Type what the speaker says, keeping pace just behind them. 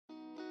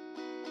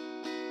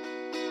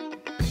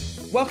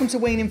Welcome to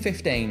Weaning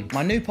 15,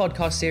 my new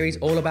podcast series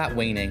all about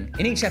weaning.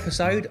 In each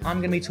episode, I'm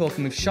going to be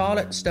talking with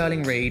Charlotte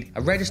Sterling Reed,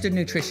 a registered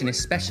nutritionist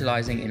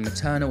specialising in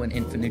maternal and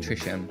infant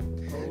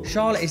nutrition.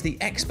 Charlotte is the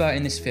expert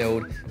in this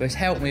field who has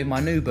helped me with my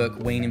new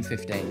book, Weaning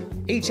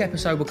 15. Each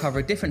episode will cover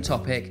a different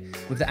topic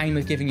with the aim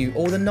of giving you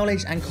all the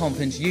knowledge and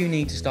confidence you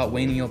need to start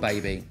weaning your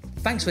baby.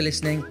 Thanks for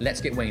listening,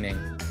 let's get weaning.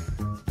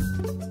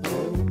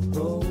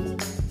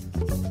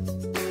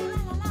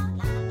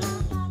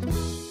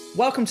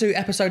 Welcome to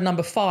episode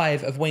number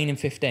 5 of Weaning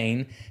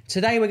 15.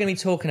 Today we're going to be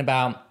talking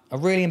about a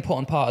really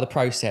important part of the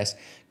process,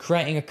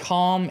 creating a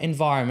calm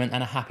environment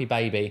and a happy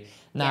baby.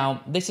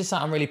 Now, this is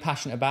something I'm really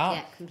passionate about.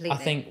 Yeah, completely. I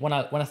think when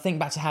I think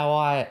back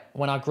to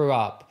when I grew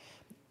up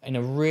in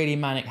a really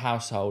manic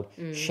household,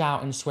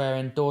 shouting,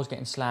 swearing, doors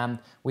getting slammed,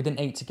 we didn't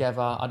eat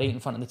together, I'd eat in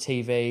front of the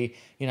TV,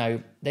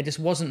 there just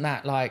wasn't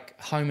that like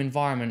home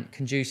environment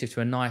conducive to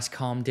a nice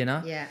calm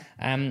dinner. Yeah.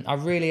 I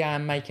really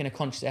am making a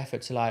conscious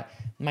effort to like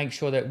make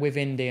sure that with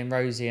Indy and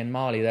Rosie and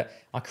Marley that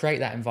I create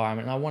that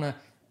environment, and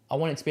I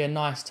want it to be a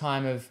nice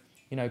time of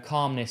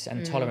calmness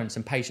and tolerance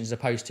and patience, as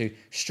opposed to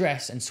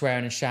stress and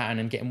swearing and shouting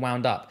and getting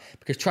wound up.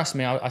 Because trust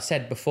me, I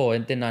said before,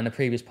 didn't I, in the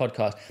previous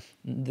podcast,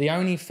 the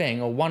only thing,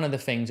 or one of the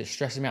things that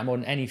stresses me out more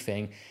than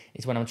anything,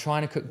 is when I'm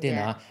trying to cook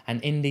dinner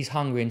and Indy's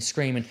hungry and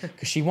screaming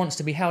because she wants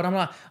to be held. I'm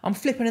like, I'm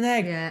flipping an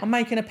egg. I'm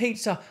making a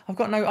pizza. I've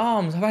got no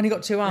arms. I've only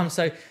got 2 arms.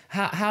 So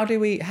how do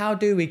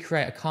we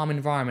create a calm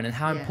environment, and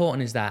how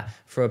important is that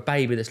for a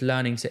baby that's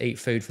learning to eat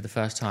food for the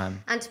first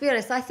time? And to be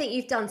honest, I think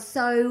you've done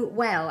so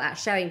well at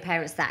showing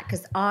parents that,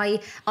 because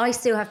I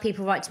still have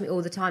people write to me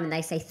all the time and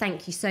they say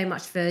thank you so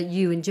much for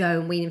you and Joe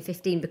and Weaning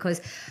 15,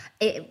 because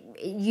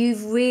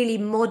you've really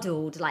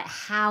modelled like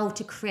how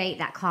to create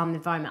that calm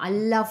environment. I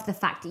love the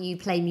fact that you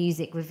play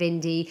music with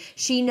Indy.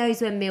 She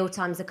knows when meal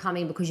times are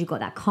coming because you've got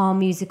that calm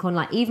music on,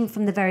 like even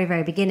from the very,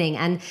 very beginning.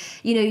 And,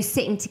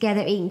 sitting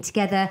together, eating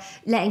together,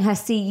 letting her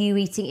see you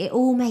eating, it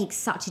all makes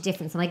such a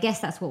difference. And I guess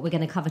that's what we're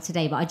going to cover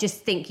today. But I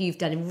just think you've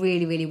done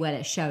really, really well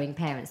at showing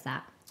parents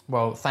that.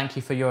 Well, thank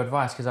you for your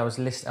advice, because I was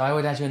listening. I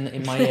always had you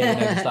in my ear,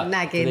 just like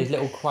nagging. These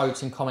little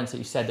quotes and comments that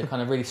you said that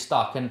kind of really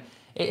stuck. And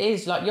it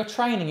is like you're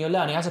training, you're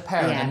learning. As a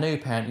parent, a new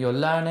parent, you're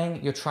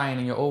learning, you're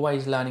training, you're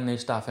always learning new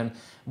stuff. And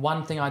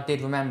one thing I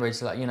did remember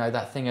is like,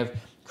 that thing of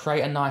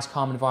create a nice,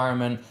 calm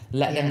environment,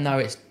 let them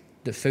know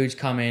the food's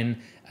coming.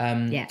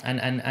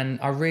 And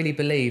I really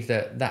believe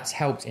that that's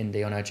helped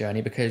Indy on her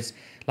journey, because,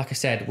 like I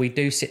said, we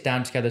do sit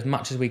down together as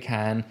much as we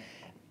can.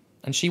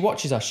 And she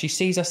watches us. She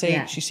sees us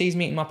eat. She sees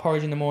me eating my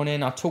porridge in the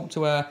morning. I talk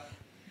to her.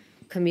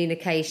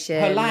 Communication.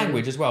 Her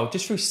language as well,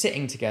 just through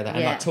sitting together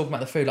and like talking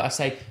about the food. Like I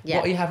say,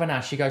 what are you having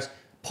now? She goes,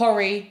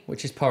 porry,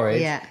 which is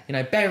porridge.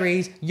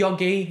 Berries,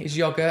 yogi is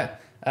yogurt.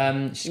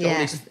 She's got all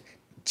these,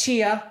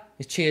 chia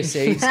is chia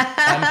seeds.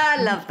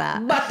 I love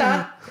that.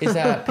 Butter is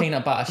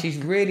peanut butter. She's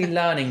really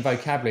learning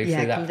vocabulary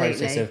through that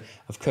process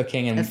of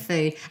cooking and of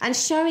food, and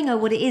showing her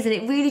what it is, and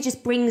it really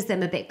just brings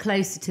them a bit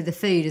closer to the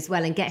food as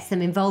well and gets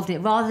them involved in it,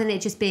 rather than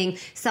it just being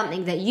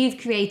something that you've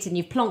created and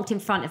you've plonked in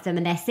front of them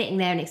and they're sitting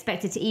there and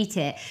expected to eat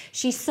it.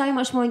 She's so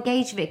much more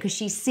engaged with it because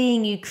she's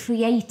seeing you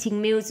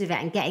creating meals with it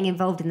and getting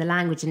involved in the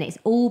language, and it's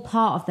all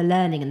part of the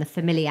learning and the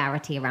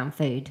familiarity around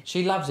food.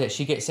 She loves it.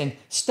 She gets in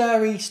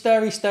stirry. She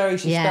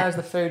stirs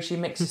the food, she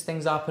mixes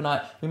things up,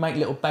 and we make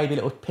little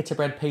pita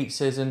bread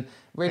pizzas and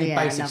really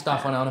basic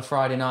stuff on a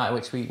Friday night,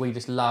 which we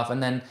just love.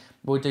 And then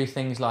we'll do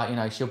things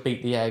like, she'll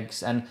beat the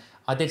eggs. And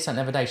I did something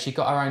the other day. She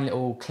got her own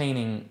little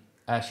cleaning.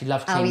 She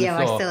loves cleaning the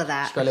floor. I saw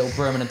that. She's got a little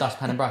broom and a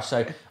dustpan and brush.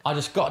 So I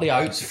just got the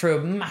oats, threw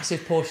a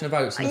massive portion of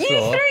oats on the floor.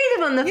 You threw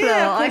them on the floor?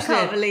 Yeah, I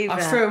can't believe that.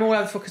 I threw them all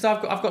over the floor because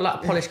I've got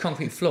like a polished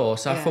concrete floor.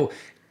 So I thought,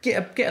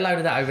 get a load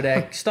of that over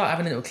there, start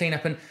having a little clean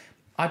up. And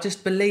I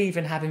just believe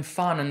in having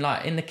fun, and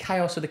like in the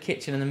chaos of the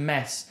kitchen and the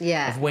mess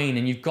of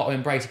weaning, you've got to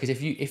embrace it,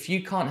 because if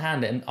you can't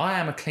handle it, and I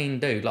am a clean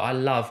dude, like I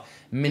love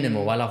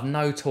minimal, I love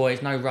no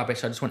toys, no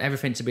rubbish, I just want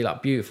everything to be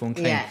like beautiful and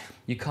clean.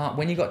 You can't,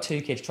 when you've got 2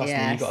 kids, trust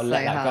me, you've got to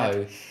let that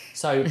go.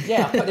 So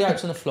I put the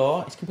oats on the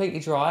floor, it's completely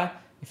dry.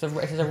 If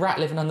there's a rat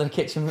living under the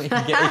kitchen, you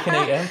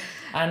can eat him.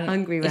 And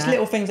hungry it's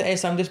little things like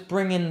this. So I'm just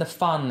bringing the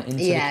fun into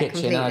the kitchen.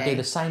 Completely. And I do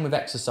the same with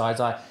exercise.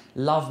 I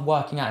love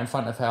working out in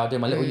front of her. I do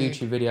my little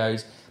YouTube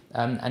videos.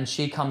 And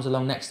she comes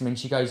along next to me and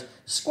she goes,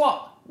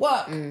 squat,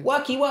 work,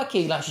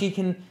 worky. Like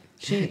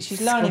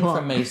she's learning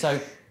from me. So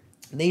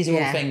these are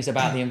all things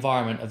about the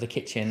environment of the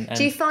kitchen. And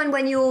do you find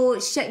when you're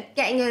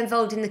getting her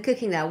involved in the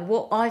cooking there,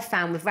 what I've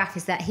found with Raph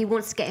is that he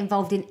wants to get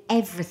involved in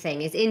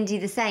everything? Is Indy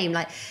the same?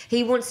 Like,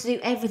 he wants to do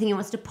everything. He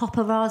wants to pop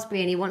a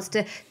raspberry and he wants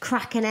to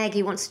crack an egg.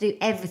 He wants to do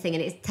everything.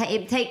 And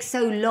it takes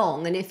so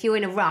long. And if you're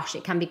in a rush,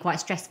 it can be quite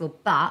stressful.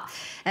 But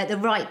at the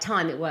right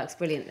time, it works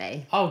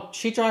brilliantly. Oh,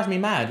 she drives me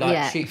mad.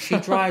 Like, she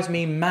drives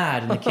me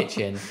mad in the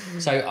kitchen.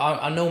 So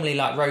I normally,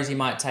 like, Rosie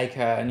might take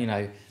her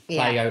and,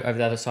 play over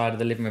the other side of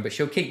the living room, but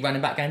she'll keep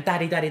running back going,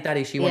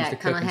 daddy, she wants to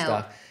cook and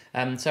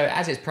stuff. So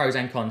as it's pros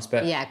and cons,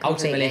 but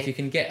ultimately if you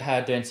can get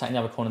her doing something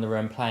in the other corner of the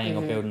room, playing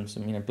or building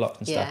some blocks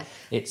and stuff,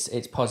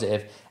 it's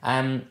positive.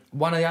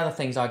 One of the other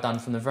things I've done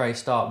from the very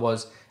start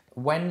was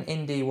when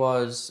Indy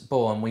was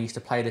born, we used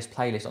to play this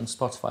playlist on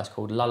Spotify. It's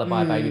called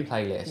Lullaby Baby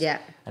Playlist. Yeah.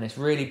 And it's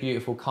really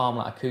beautiful, calm,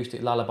 like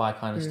acoustic lullaby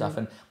kind of stuff.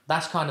 And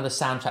that's kind of the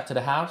soundtrack to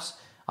the house.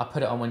 I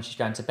put it on when she's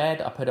going to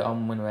bed. I put it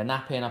on when we're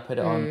napping. I put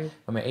it on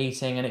when we're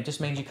eating. And it just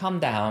means you come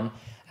down.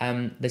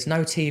 There's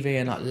no TV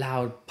and like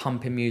loud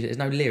pumping music. There's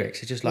no lyrics.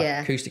 It's just like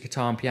acoustic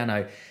guitar and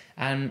piano.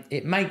 And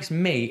it makes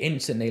me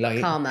instantly like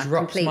calmer, it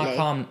drops completely. my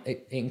calm.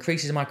 It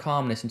increases my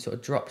calmness and sort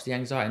of drops the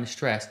anxiety and the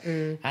stress.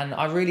 And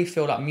I really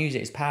feel like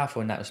music is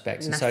powerful in that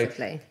respect. And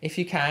Massively. so if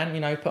you can,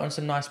 put on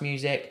some nice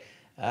music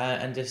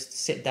and just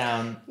sit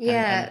down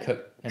and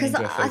cook. Because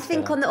I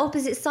think on the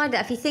opposite side of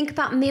that, if you think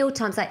about meal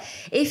times, like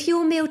if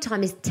your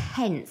mealtime is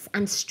tense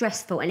and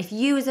stressful, and if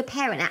you as a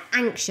parent are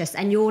anxious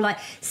and you're like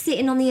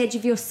sitting on the edge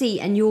of your seat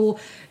and you're,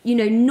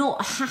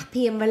 not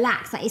happy and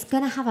relaxed, like it's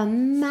going to have a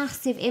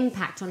massive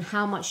impact on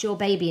how much your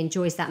baby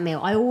enjoys that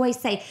meal. I always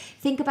say,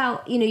 think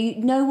about,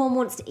 no one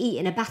wants to eat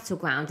in a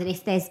battleground, and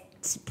if there's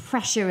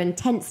pressure and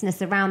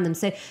tenseness around them,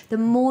 so the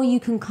more you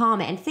can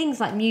calm it, and things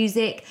like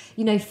music,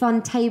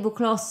 fun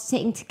tablecloths,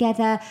 sitting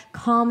together,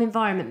 calm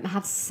environment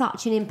have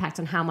such an impact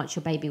on how much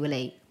your baby will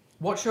eat.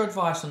 What's your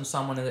advice on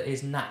someone that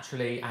is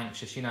naturally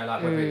anxious,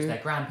 like whether it's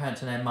their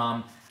grandparents and their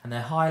mum, and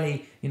they're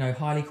highly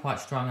quite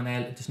strung, and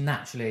they're just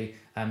naturally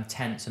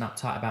tense and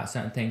uptight about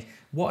certain things?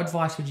 What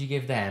advice would you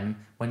give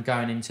them when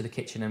going into the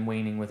kitchen and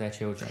weaning with their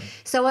children?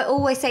 So I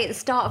always say at the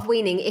start of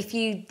weaning, if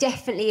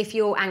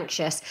you're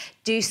anxious,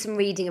 do some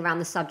reading around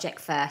the subject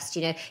first,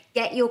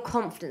 get your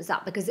confidence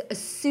up, because as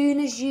soon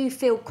as you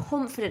feel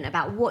confident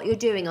about what you're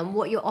doing and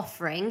what you're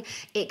offering,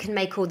 it can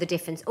make all the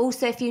difference.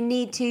 Also, if you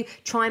need to,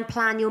 try and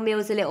plan your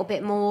meals a little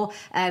bit more,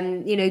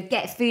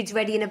 get foods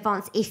ready in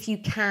advance if you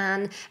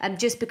can,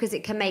 just because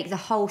it can make the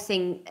whole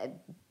thing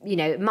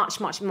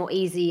much, much more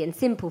easy and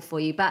simple for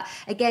you. But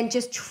again,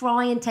 just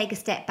try and take a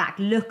step back,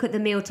 look at the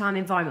mealtime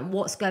environment,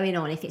 what's going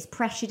on. If it's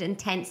pressured and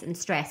tense and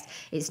stressed,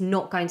 it's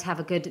not going to have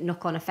a good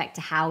knock-on effect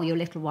to how your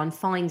little one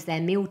finds their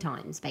meal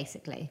times,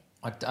 basically.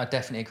 I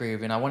definitely agree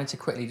with you. And I wanted to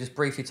quickly just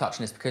briefly touch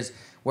on this, because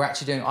we're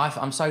actually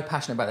I'm so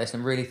passionate about this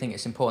and really think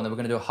it's important that we're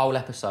going to do a whole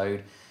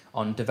episode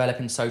on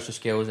developing social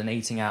skills and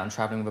eating out and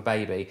travelling with a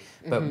baby.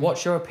 But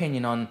what's your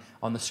opinion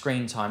on the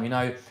screen time?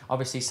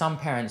 Obviously some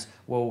parents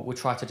will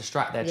try to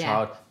distract their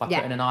child by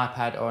putting an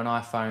iPad or an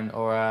iPhone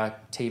or a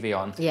TV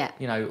on. Yeah.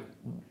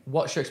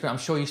 What's your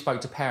experience? I'm sure you spoke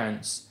to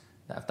parents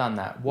that have done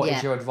that. What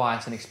is your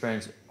advice and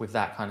experience with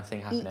that kind of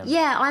thing happening?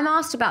 Yeah, I'm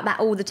asked about that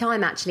all the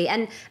time, actually.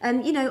 And,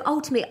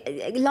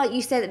 ultimately, like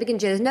you said at the beginning,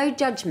 there's no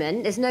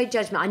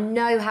judgment. I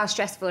know how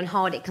stressful and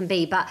hard it can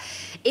be. But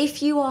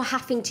if you are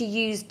having to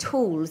use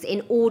tools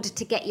in order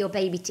to get your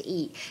baby to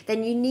eat,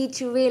 then you need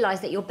to realise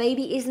that your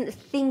baby isn't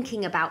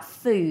thinking about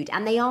food,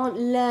 and they aren't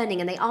learning,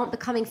 and they aren't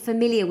becoming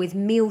familiar with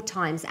meal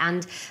times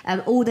and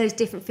all those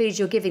different foods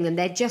you're giving them.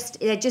 They're just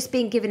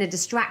being given a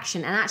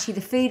distraction, and actually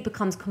the food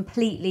becomes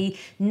completely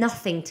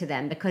nothing to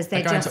them, because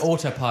they're going just to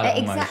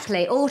autopilot.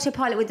 Exactly,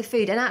 autopilot with the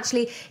food. And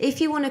actually,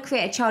 if you want to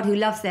create a child who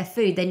loves their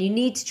food, then you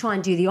need to try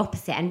and do the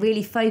opposite and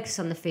really focus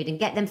on the food and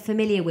get them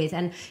familiar with,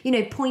 and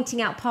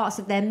pointing out parts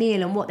of their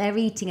meal and what they're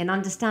eating and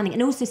understanding,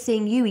 and also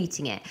seeing you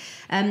eating it.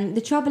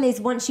 The trouble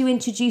is, once you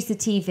introduce the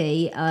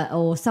TV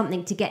or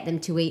something to get them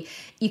to eat,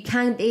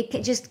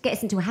 it just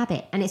gets into a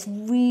habit, and it's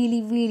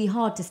really, really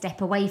hard to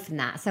step away from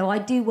that. So I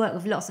do work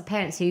with lots of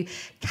parents who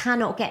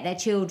cannot get their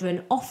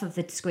children off of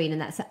the screen, and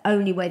that's the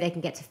only way they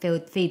can get to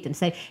feed them.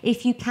 So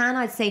if you can,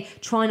 I'd say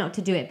try not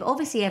to do it, but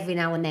obviously every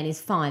now and then is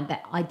fine,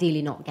 but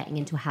ideally not getting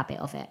into a habit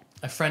of it.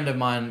 A friend of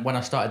mine, when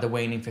I started the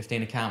Weaning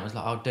 15 account, was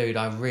like, oh dude,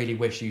 I really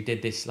wish you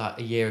did this like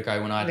a year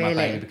ago when I had my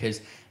baby,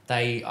 because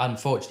they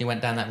unfortunately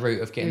went down that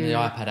route of getting the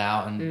iPad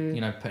out and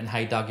putting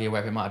Hey Dougie or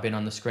whatever it might have been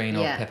on the screen,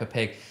 or Peppa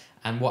Pig.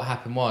 And what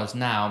happened was,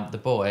 now the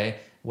boy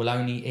will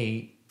only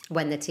eat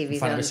when the TV's in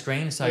front on. of the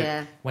screen.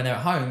 So when they're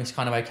at home, it's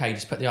kind of okay,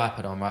 just put the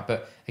iPad on, right?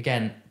 But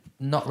again,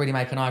 not really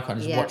making eye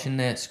contact, just watching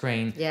the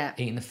screen,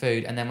 eating the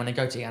food, and then when they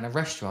go to eat at a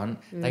restaurant,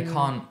 they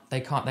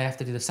have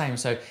to do the same.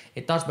 So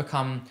it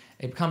becomes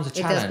a challenge.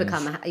 It does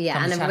become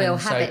a real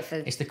habit for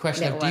it's the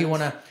question of, do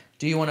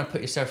you want to put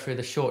yourself through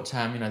the short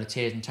term, the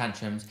tears and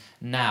tantrums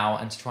now,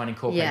 and to try and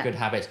incorporate good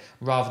habits,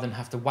 rather than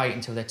have to wait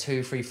until they're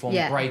 2, 3,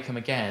 4, break them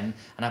again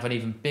and have an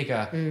even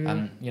bigger,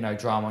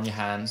 drama on your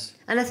hands.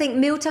 And I think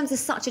mealtimes are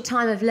such a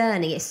time of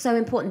learning. It's so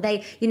important.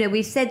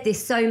 We've said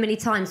this so many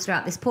times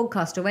throughout this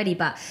podcast already,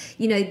 but,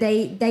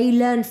 they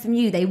learn from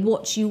you. They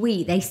watch you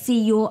eat. They see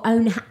your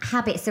own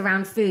habits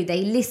around food.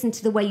 They listen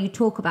to the way you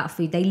talk about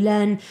food. They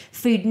learn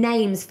food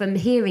names from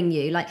hearing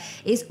you. Like,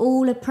 it's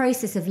all a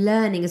process of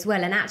learning as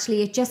well. And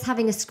actually, just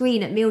having a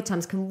screen at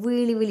mealtimes can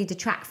really, really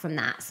detract from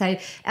that. So,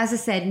 as I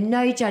said,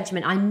 no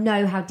judgment. I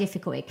know how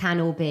difficult it can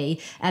all be.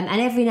 And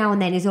every now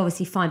and then is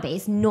obviously fine, but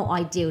it's not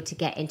ideal to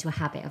get into a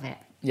habit of it.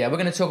 Yeah, we're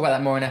going to talk about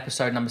that more in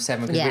episode number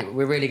 7, because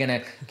we're really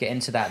going to get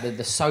into that,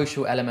 the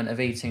social element of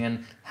eating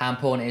and how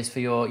important it is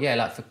for your,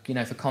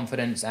 for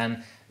confidence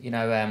and,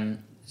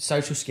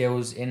 social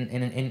skills in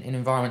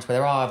environments where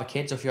there are other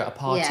kids, or if you're at a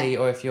party,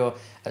 or if you're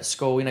at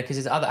school, you know,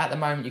 because at the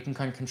moment you can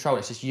kind of control it.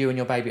 It's just you and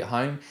your baby at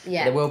home.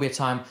 Yeah. There will be a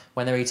time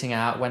when they're eating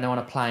out, when they're on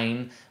a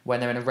plane, when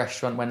they're in a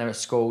restaurant, when they're at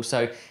school.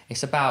 So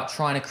it's about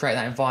trying to create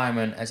that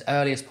environment as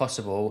early as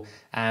possible,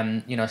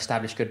 and you know,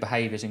 establish good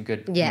behaviours and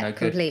good, you know,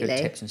 good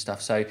tips and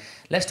stuff. So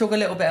let's talk a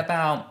little bit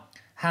about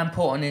how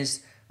important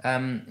is,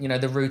 you know,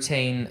 the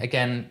routine.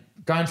 Again,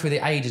 going through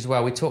the age as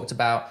well. We talked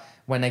about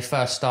when they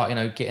first start, you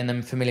know, getting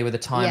them familiar with the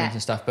timings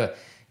and stuff. But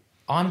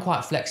I'm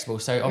quite flexible.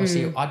 So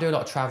obviously I do a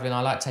lot of traveling.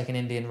 I like taking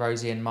Indy and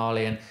Rosie and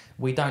Marley, and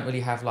we don't really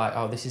have like,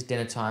 oh, this is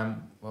dinner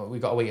time. Well, we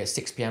got to eat at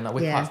 6 p.m. Like,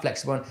 we're quite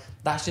flexible. And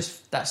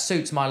that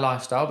suits my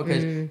lifestyle,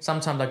 because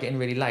sometimes I get in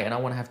really late and I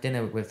want to have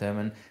dinner with them.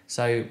 And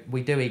so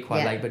we do eat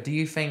quite late. But do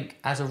you think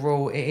as a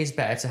rule it is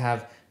better to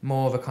have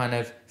more of a kind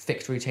of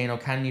fixed routine, or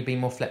can you be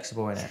more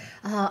flexible in it?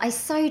 Oh, it's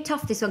so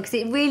tough, this one, because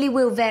it really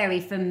will vary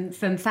from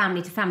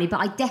family to family. But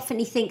I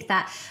definitely think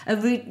that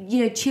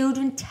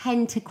children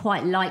tend to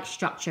quite like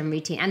structure and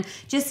routine. And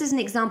just as an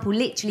example,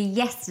 literally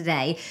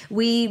yesterday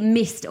we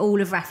missed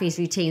all of Rafi's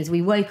routines.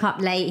 We woke up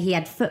late. He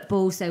had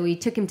football, so we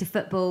took him to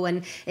football,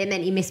 and it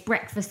meant he missed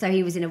breakfast. So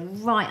he was in a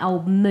right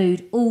old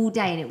mood all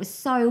day, and it was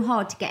so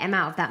hard to get him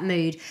out of that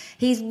mood.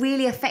 He's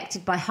really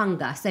affected by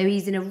hunger, so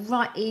he's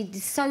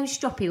so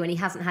stroppy when he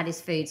hasn't had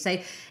his food. So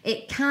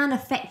it can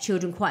affect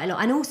children quite a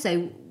lot. And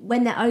also,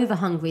 when they're over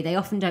hungry, they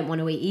often don't want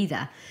to eat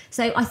either.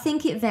 So I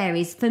think it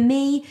varies. For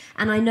me,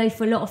 and I know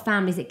for a lot of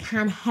families, it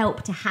can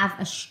help to have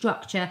a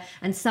structure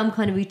and some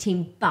kind of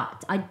routine.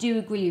 But I do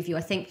agree with you.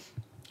 I think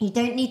you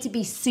don't need to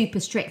be super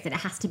strict that it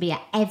has to be at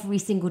every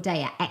single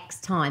day at X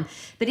time.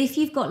 But if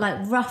you've got, like,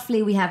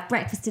 roughly, we have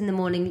breakfast in the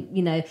morning,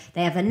 you know,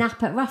 they have a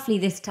nap at roughly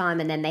this time,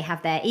 and then they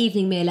have their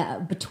evening meal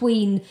at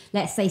between,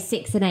 let's say,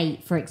 6 and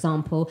 8, for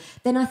example,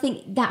 then I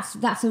think that's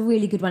a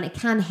really good one. It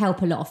can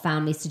help a lot of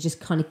families to just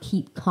kind of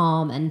keep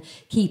calm and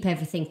keep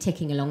everything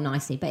ticking along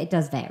nicely, but it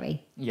does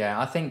vary. Yeah,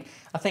 I think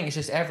it's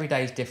just every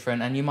day is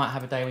different, and you might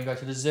have a day where you go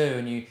to the zoo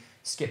and you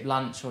skip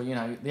lunch, or, you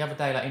know, the other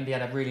day, like, Indy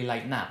had a really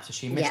late nap, so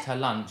she missed her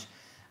lunch.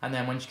 And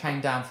then when she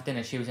came down for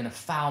dinner, she was in a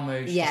foul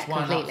mood. She just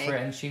wound up for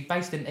it, and she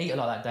basically didn't eat a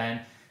lot that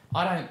day.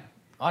 And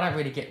I don't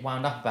really get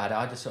wound up about it.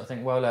 I just sort of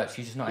think, well, look,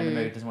 she's just not in the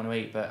mood, doesn't want to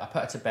eat. But I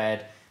put her to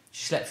bed.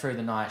 She slept through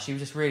the night. She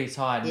was just really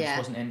tired and just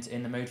wasn't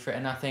in the mood for it.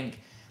 And I think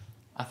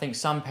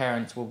some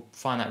parents will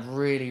find that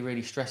really,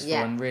 really stressful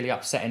and really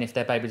upsetting if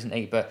their baby doesn't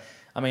eat. But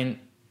I mean,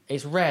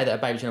 it's rare that a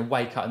baby's going to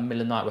wake up in the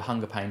middle of the night with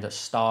hunger pains, that's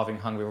starving,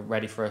 hungry,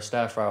 ready for a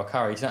stir fry or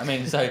curry. Do you know what I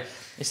mean? So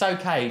it's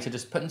okay to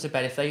just put them to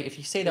bed. If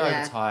you see they're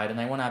overtired and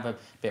they want to have a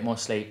bit more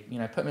sleep, you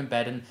know, put them in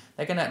bed, and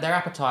their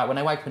appetite, when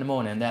they wake up in the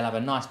morning, they'll have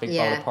a nice big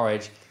bowl of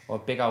porridge or a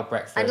big old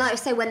breakfast. And like I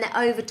say, when they're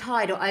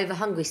overtired or over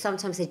hungry,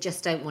 sometimes they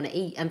just don't want to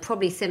eat. And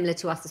probably similar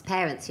to us as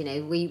parents, you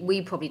know,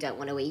 we probably don't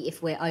want to eat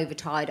if we're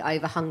overtired,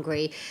 over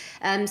hungry.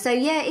 So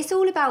yeah, it's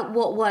all about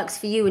what works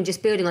for you and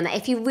just building on that.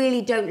 If you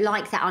really don't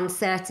like that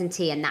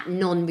uncertainty and that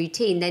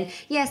non-routine, then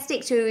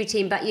stick to a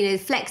routine. But, you know,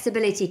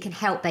 flexibility can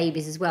help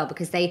babies as well,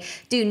 because they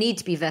do need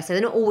to be versatile.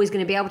 They're not always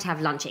going to be able to have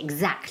lunch at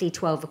exactly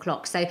 12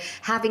 o'clock. So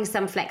having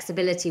some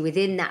flexibility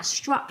within that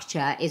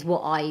structure is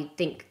what I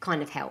think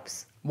kind of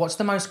helps. What's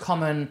the most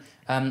common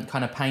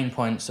kind of pain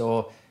points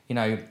or, you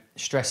know,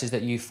 stresses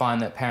that you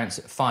find that parents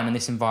find in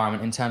this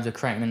environment in terms of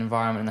creating an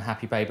environment and a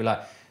happy baby?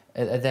 Like,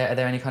 are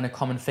there any kind of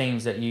common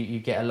themes that you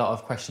get a lot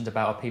of questions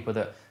about, or people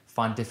that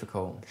find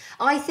difficult?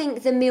 I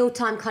think the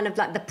mealtime, kind of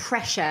like the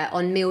pressure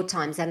on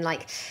mealtimes, and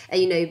like,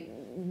 you know,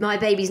 my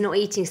baby's not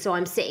eating, so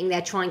I'm sitting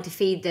there trying to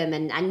feed them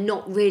and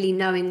not really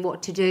knowing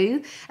what to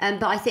do.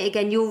 But I think,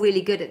 again, you're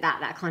really good at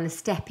that kind of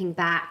stepping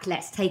back.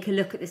 Let's take a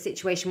look at the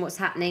situation, what's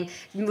happening.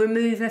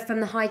 Remove her from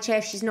the high chair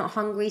if she's not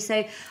hungry.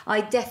 So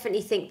I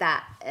definitely think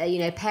that, you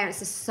know, parents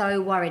are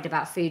so worried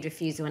about food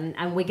refusal.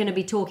 And we're going to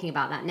be talking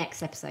about that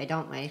next episode,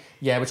 aren't we?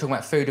 Yeah, we're talking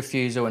about food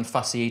refusal and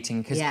fussy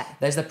eating, because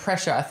there's the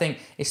pressure, I think,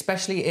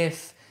 especially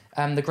if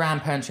the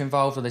grandparents are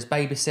involved, or there's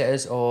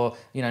babysitters, or,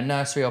 you know,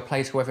 nursery or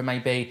play school, whatever it may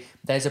be.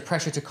 There's a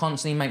pressure to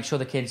constantly make sure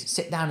the kids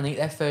sit down and eat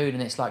their food,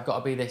 and it's like got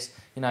to be this,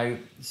 you know,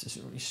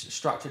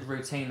 structured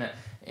routine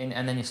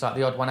and then it's like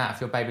the odd one out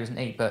if your baby doesn't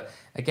eat. But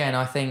again,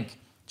 I think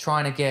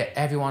trying to get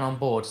everyone on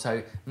board.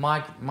 So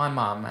my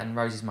mum and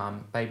Rosie's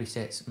mum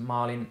babysits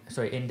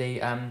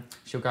Indy.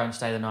 She'll go and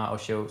stay the night, or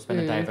she'll spend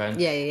the day with her.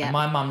 And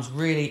my mum's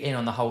really in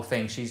on the whole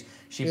thing.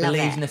 She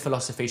believes in the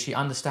philosophy. She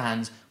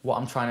understands what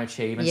I'm trying to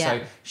achieve. And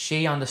so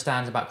she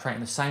understands about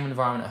creating the same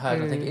environment at hers.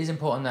 And I think it is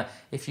important that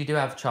if you do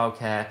have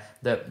childcare,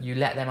 that you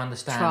let them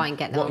understand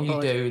what you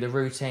do, the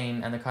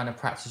routine and the kind of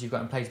practices you've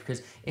got in place.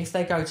 Because if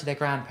they go to their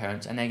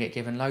grandparents and they get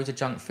given loads of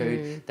junk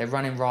food, they're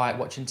running riot,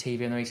 watching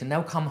TV and they're eating,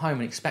 they'll come home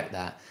and expect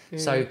that.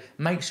 So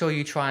make sure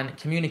you try and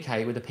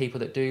communicate with the people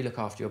that do look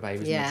after your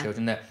babies and your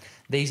children, that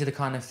these are the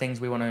kind of things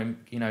we want to,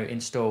 you know,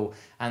 install,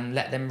 and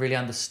let them really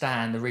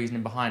understand the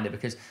reasoning behind it.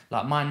 Because,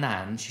 like, my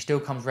nan, she still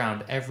comes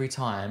round every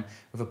time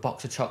with a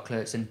box of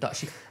chocolates. And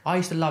I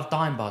used to love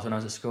Dime bars when I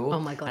was at school. Oh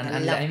my God, and, I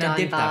and love you know, Dime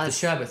Dib Dab, the bars.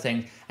 sherbet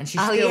thing. And she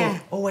Oh, still yeah.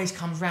 always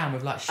comes round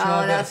with like sherbet.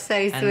 Oh, that's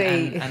so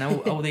sweet. And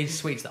all these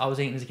sweets that I was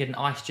eating as a kid, and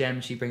ice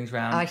gems she brings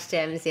round. Ice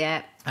gems,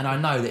 yeah. And I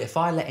know that if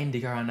I let Indy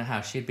go around the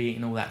house, she'd be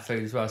eating all that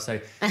food as well. So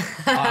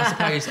I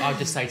suppose I'll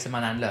just say to my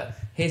nan, look,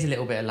 here's a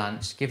little bit of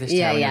lunch. Give this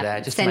to her when you're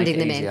there, just sending to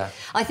make it them easier. in.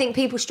 I think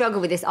people struggle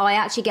with this. I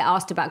actually get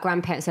asked about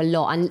grandparents a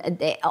lot,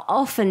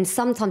 and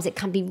sometimes it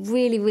can be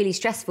really, really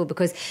stressful,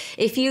 because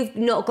if you've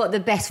not got the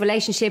best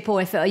relationship, or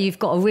if you've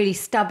got a really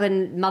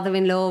stubborn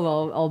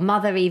mother-in-law or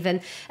mother even,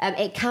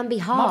 it can be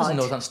hard.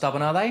 Mothers-in-laws aren't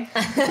stubborn, are they?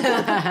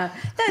 No,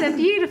 they're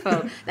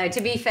beautiful. No,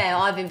 to be fair,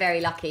 I've been very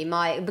lucky.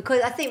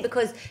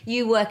 Because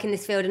you work in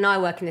this field and I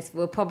work in this field,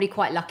 we're probably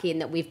quite lucky in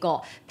that we've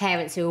got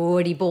parents who are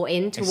already bought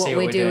into what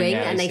we're doing,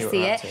 and they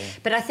see it.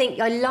 But I think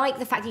I like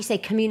the fact that you say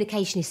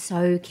communication is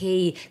so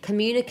key.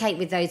 Communicate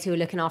with those who are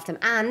looking after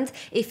them, and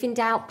if in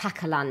doubt,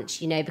 pack a lunch.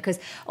 Because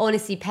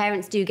honestly,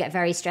 parents do get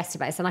very stressed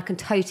about this, and I can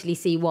totally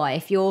see why.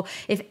 If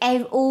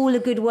all the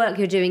good work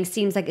you're doing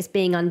seems like it's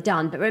being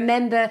undone, but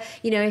remember,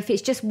 if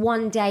it's just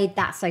one day,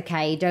 that's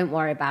okay. Don't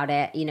worry about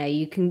it.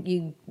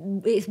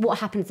 It's what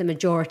happens the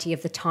majority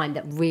of the time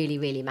that really,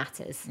 really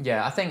matters.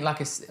 Yeah, I think,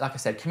 like I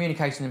said,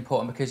 communication is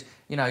important, because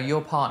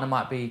your partner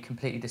might be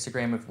completely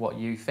disagreeing with what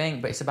you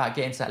think, but it's about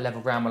getting to that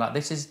level ground where, like,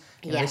 this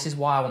is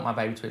why I want my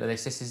baby to eat like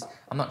this.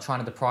 I'm not trying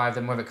to deprive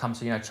them, whether it comes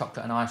to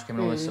chocolate and ice cream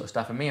and all this sort of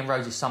stuff. And me and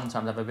Rosie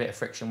sometimes have a bit of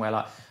friction where,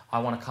 like, I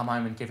want to come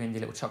home and give Indy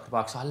a little chocolate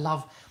bar, because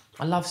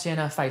I love seeing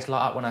her face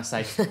light up when I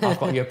say I've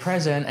got you a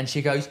present, and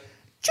she goes,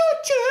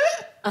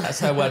 chocolate.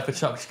 That's her word for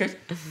chocolate. She goes,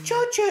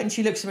 chocolate, and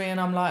she looks at me, and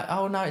I'm like,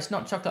 oh no, it's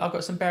not chocolate. I've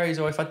got some berries.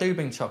 Or if I do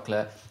bring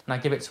chocolate and I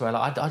give it to her,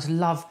 like, I just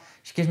love.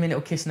 She gives me a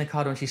little kiss and a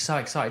cuddle, and she's so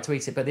excited to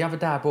eat it. But the other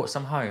day I brought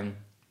some home,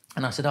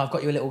 and I said, I've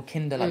got you a little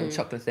Kinder, like little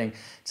chocolate thing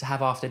to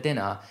have after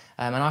dinner.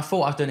 And I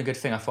thought I was doing a good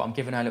thing. I thought I'm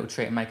giving her a little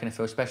treat and making her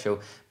feel special.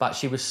 But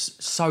she was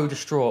so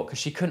distraught because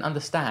she couldn't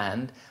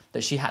understand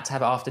that she had to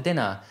have it after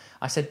dinner.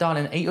 I said,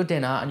 darling, eat your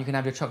dinner and you can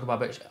have your chocolate bar.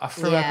 But I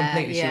threw her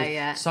completely. She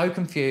was so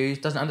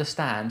confused, doesn't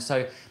understand.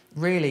 So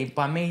really,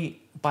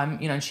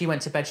 and she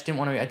went to bed, she didn't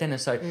want to eat her dinner.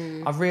 So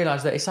I've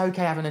realised that it's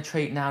okay having a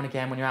treat now and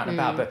again when you're out and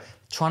about, but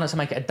try not to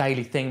make it a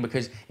daily thing,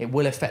 because it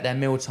will affect their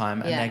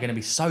mealtime, and they're going to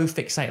be so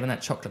fixated on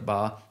that chocolate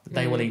bar that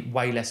they will eat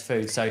way less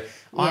food. So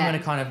I'm going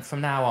to kind of,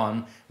 from now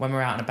on, when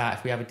we're out and about,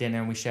 if we have a dinner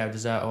and we share a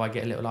dessert, or I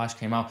get a little ice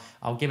cream,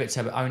 I'll give it to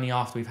her, but only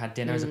after we've had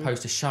dinner, as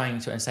opposed to showing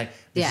to her and say,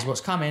 this is what's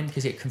coming,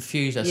 because it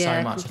confused her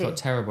so much. I felt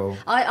terrible.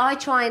 I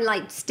try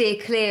and steer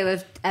clear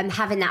of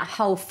having that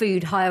whole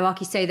food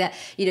hierarchy, so that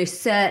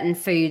certain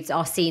foods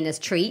are seen as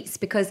treats,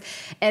 because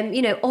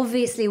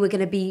obviously we're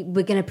going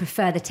to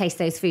prefer the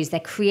taste of those foods. They're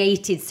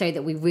created so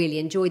that we really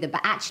enjoy them.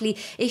 But actually,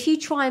 if you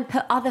try and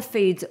put other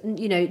foods,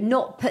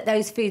 not put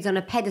those foods on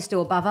a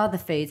pedestal above other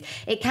foods,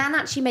 it can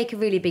actually make a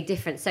really big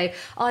difference. So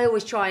I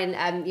always try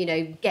and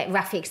get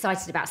Rafi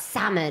excited about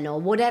salmon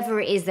or whatever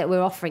it is that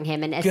we're offering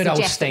him, and good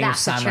suggest old steamed that's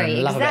salmon. a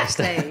treat. Love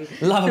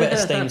a bit of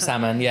steamed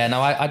salmon. Yeah,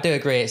 no, I do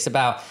agree. It's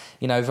about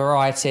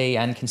variety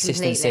and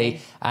consistency.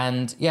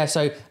 Completely. And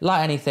so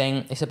like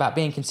anything, it's about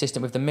being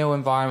consistent with the meal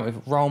environment,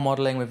 with role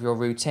modelling, with your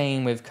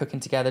routine, with cooking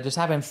together, just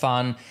having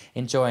fun,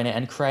 enjoying it,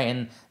 and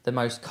creating the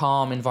most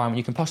calm environment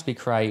you can possibly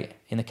create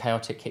in the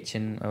chaotic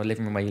kitchen or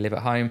living room where you live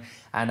at home.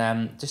 And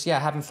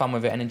having fun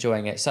with it and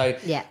enjoying it. So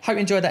hope you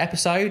enjoyed that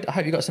episode. I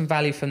hope you got some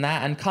value from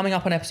that. And coming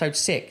up on episode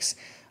 6,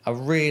 a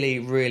really,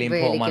 really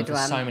important one for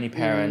so many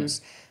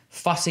parents.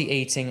 Fussy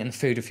eating and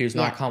food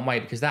refusal. And I can't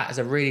wait, because that is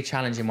a really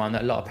challenging one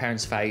that a lot of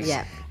parents face.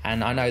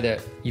 And I know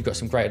that you've got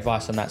some great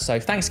advice on that. So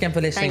thanks again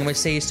for listening. We'll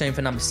see you soon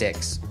for number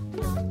 6.